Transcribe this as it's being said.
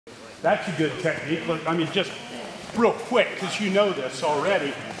That's a good technique. Look, I mean, just real quick, because you know this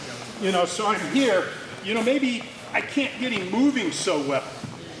already. You know, so I'm here, you know, maybe I can't get him moving so well,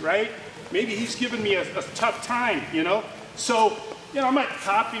 right? Maybe he's giving me a tough time, you know? So, you know, I might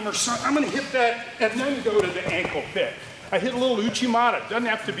pop him or something. I'm gonna hit that and then go to the ankle pick. I hit a little Uchi Mata. Doesn't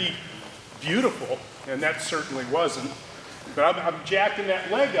have to be beautiful, and that certainly wasn't. But I'm jacking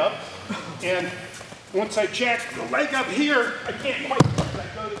that leg up, and once I jack the leg up here, I can't quite, I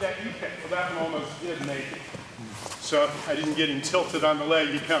go to that knee pick. Well, that one almost did make it. So I didn't get him tilted on the leg.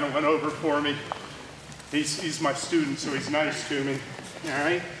 He kind of went over for me. He's my student, so he's nice to me. All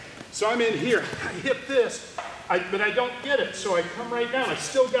right? So I'm in here. I hit this, but I don't get it. So I come right down. I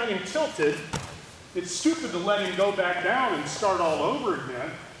still got him tilted. It's stupid to let him go back down and start all over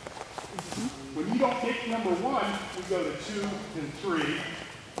again. When you don't get number one, we go to 2 and 3,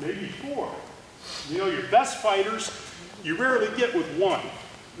 maybe 4. You know, your best fighters, you rarely get with 1,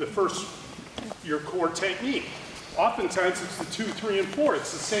 the first, your core technique. Oftentimes it's the 2, 3, and 4.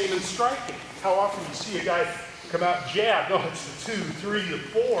 It's the same in striking. How often do you see a guy come out and jab? No, it's the 2, 3, and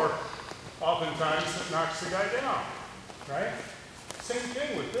 4. Oftentimes it knocks the guy down, right? Same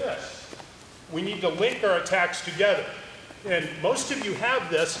thing with this. We need to link our attacks together. And most of you have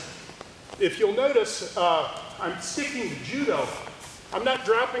this. If you'll notice, I'm sticking to judo. I'm not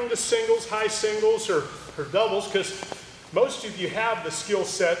dropping to singles, high singles, or doubles, because most of you have the skill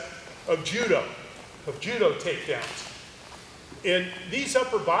set of judo takedowns. And these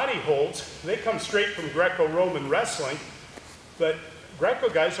upper body holds, they come straight from Greco-Roman wrestling, but Greco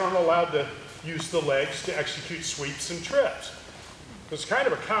guys aren't allowed to use the legs to execute sweeps and trips. It's kind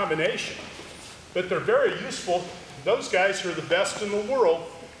of a combination, but they're very useful. Those guys are the best in the world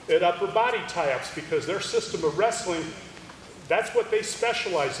at upper body tie-ups because their system of wrestling, that's what they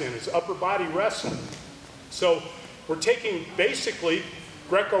specialize in, is upper body wrestling. So we're taking basically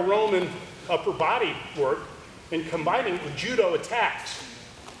Greco-Roman upper body work and combining with judo attacks.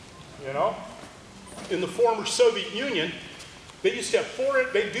 You know, in the former Soviet Union, they used to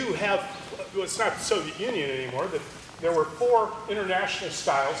have they do have, well, it's not the Soviet Union anymore, but there were 4 international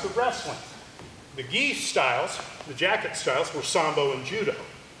styles of wrestling. The gi styles, the jacket styles, were sambo and judo.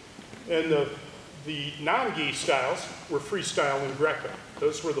 And the non-gi styles were freestyle and Greco.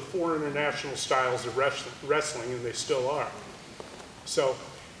 Those were the 4 international styles of wrestling, and they still are. So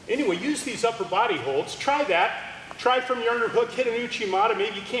anyway, use these upper body holds. Try that. Try from your underhook, hit an Uchi Mata.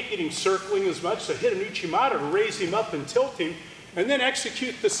 Maybe you can't get him circling as much, so hit an Uchi Mata to raise him up and tilt him, and then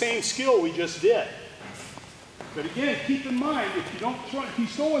execute the same skill we just did. But again, keep in mind, if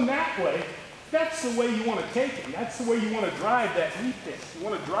he's going that way, that's the way you want to take him. That's the way you want to drive that knee pick. You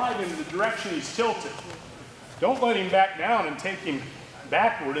want to drive him in the direction he's tilted. Don't let him back down and take him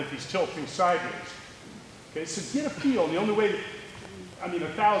backward if he's tilting sideways. Okay, so get a feel. The only way,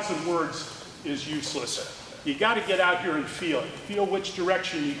 1,000 words is useless. You got to get out here and feel it. Feel which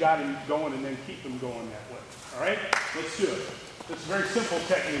direction you got him going and then keep him going that way. All right? Let's do it. It's a very simple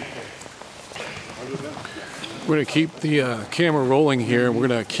technique. We're going to keep the camera rolling here. We're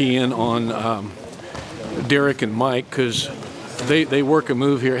going to key in on Derrick and Mike because they work a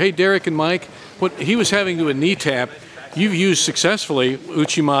move here. Hey, Derrick and Mike, what he was having to do a knee tap, you've used successfully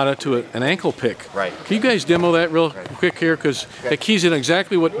Uchi Mata to an ankle pick. Right. Can you guys demo that real quick here? Because that keys in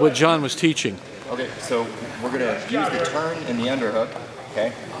exactly what John was teaching. Okay, so we're going to use the turn and the underhook,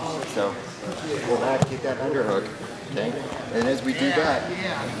 okay? So we'll get that underhook, okay? And as we do that,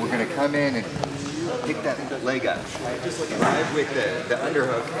 we're going to come in and pick that leg up. Just drive with the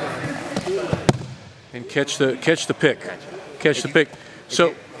underhook. And catch the pick. Catch the pick.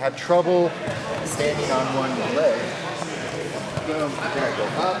 So have trouble standing on one leg. Boom, there, go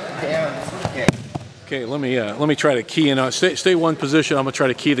up, down, kick. Okay, let me try to key in. Stay one position. I'm going to try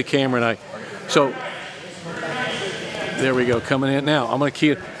to key the camera and So there we go, coming in. Now I'm going to key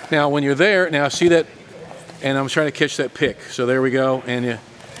it. Now when you're there, now see that, and I'm trying to catch that pick. So there we go, and you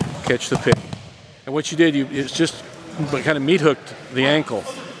catch the pick. And what you did, it's just kind of meat hooked the ankle.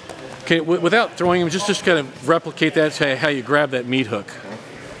 Okay, without throwing him, just kind of replicate that, how you grab that meat hook.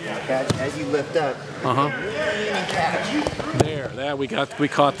 Catch as you lift up. There, we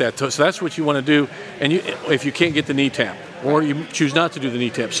caught that. So that's what you want to do. And if you can't get the knee tap, or you choose not to do the knee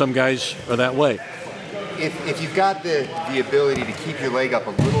tap, some guys are that way. If you've got the ability to keep your leg up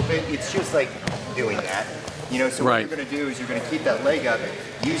a little bit, it's just like doing that. You know, so what you're going to do is you're going to keep that leg up,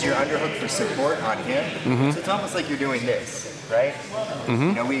 use your underhook for support on him. So it's almost like you're doing this, right?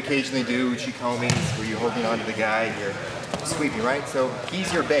 You know, we occasionally do uchikomis where you're holding on to the guy and you're sweeping, right? So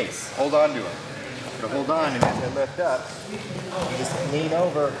he's your base. Hold on to him. So hold on, and as I lift up, you just lean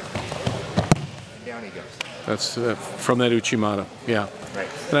over, and down he goes. That's from that Uchi Mata. Yeah. Right.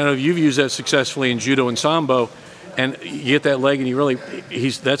 And I know you've used that successfully in judo and sambo, and you get that leg, and you really,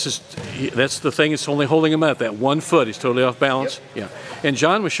 that's the thing. It's only holding him up. That 1 foot, he's totally off balance. Yep. Yeah. And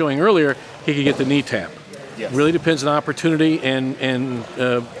John was showing earlier he could get the knee tap. Yes. Really depends on opportunity and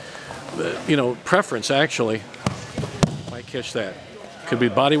you know, preference actually. Might catch that. Could be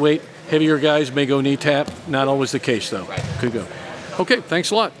body weight. Heavier guys may go knee tap. Not always the case though. Right. Could go. Okay.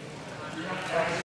 Thanks a lot.